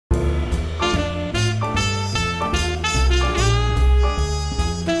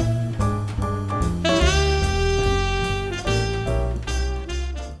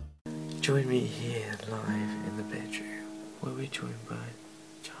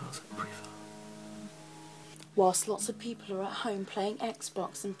Whilst lots of people are at home playing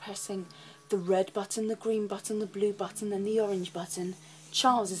Xbox and pressing the red button, the green button, the blue button and the orange button,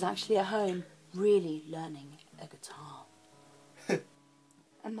 Charles is actually at home really learning a guitar.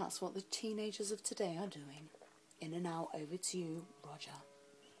 And that's what the teenagers of today are doing. In and out, over to you, Roger.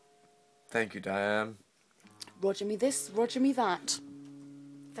 Thank you, Diane. Roger me this, Roger me that.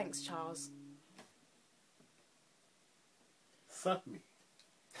 Thanks, Charles. Fuck me.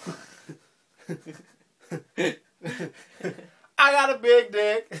 I got a big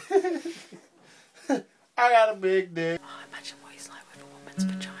dick. I got a big dick. Oh, imagine what he's like with a woman's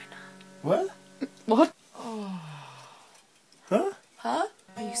vagina. What? What? Oh. Huh? Huh?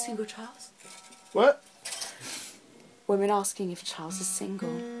 Are you single, Charles? What? Women asking if Charles is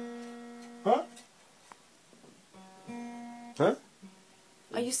single. Huh? Huh?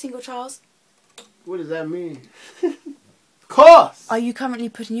 Are you single, Charles? What does that mean? Of course! Are you currently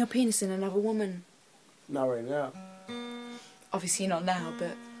putting your penis in another woman? Not right now. Obviously not now,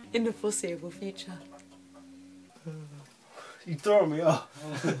 but in the foreseeable future. You throwing me off.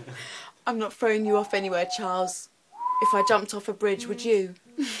 I'm not throwing you off anywhere, Charles. If I jumped off a bridge, would you?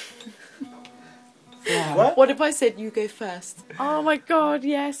 What? What if I said you go first? Oh my god,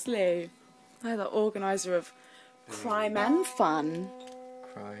 yes, Lou. I'm the organiser of crime and fun.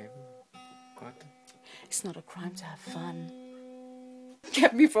 Crime? What? It's not a crime to have fun.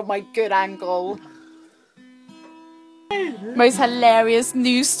 Get me from my good angle. Most hilarious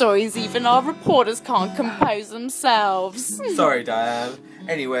news stories, even our reporters can't compose themselves. Sorry, Diane.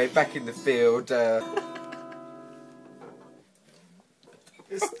 Anyway, back in the field,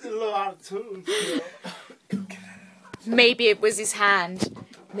 It's still a little out of tune. Maybe it was his hand.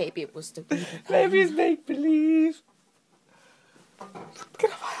 Maybe it was the Rubicon. Maybe it's make-believe. Rubicon,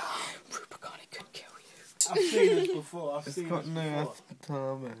 it could kill you. I've seen this before. I've It's seen got this no before.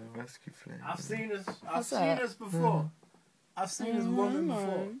 aspartame and a rescue flame. I've seen this. I've What's seen that? this before. I've seen this woman Mm.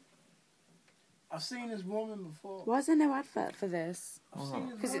 before. I've seen this woman before. Why is there no advert for this? I've seen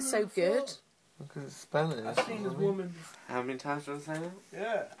this Because it's woman so good. before. Because it's Spanish. I've seen this woman before. How many times did I say that?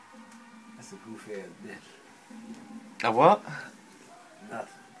 Yeah. That's a goofy ass bitch. A what? Nothing.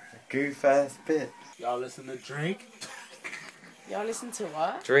 A goof-ass bitch. Y'all listen to Drake? Y'all listen to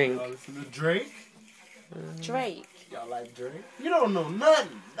what? Drink. Y'all listen to Drake? Drake. Y'all like Drake? You don't know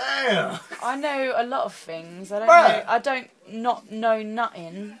nothing. Damn. I know a lot of things. I don't Bruh. know. I don't not know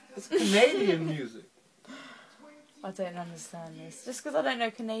nothing. It's Canadian music. I don't understand this. Just because I don't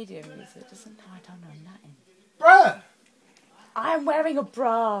know Canadian music doesn't mean I don't know nothing. Bruh. I'm wearing a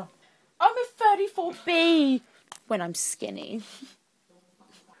bra. I'm a 34B when I'm skinny.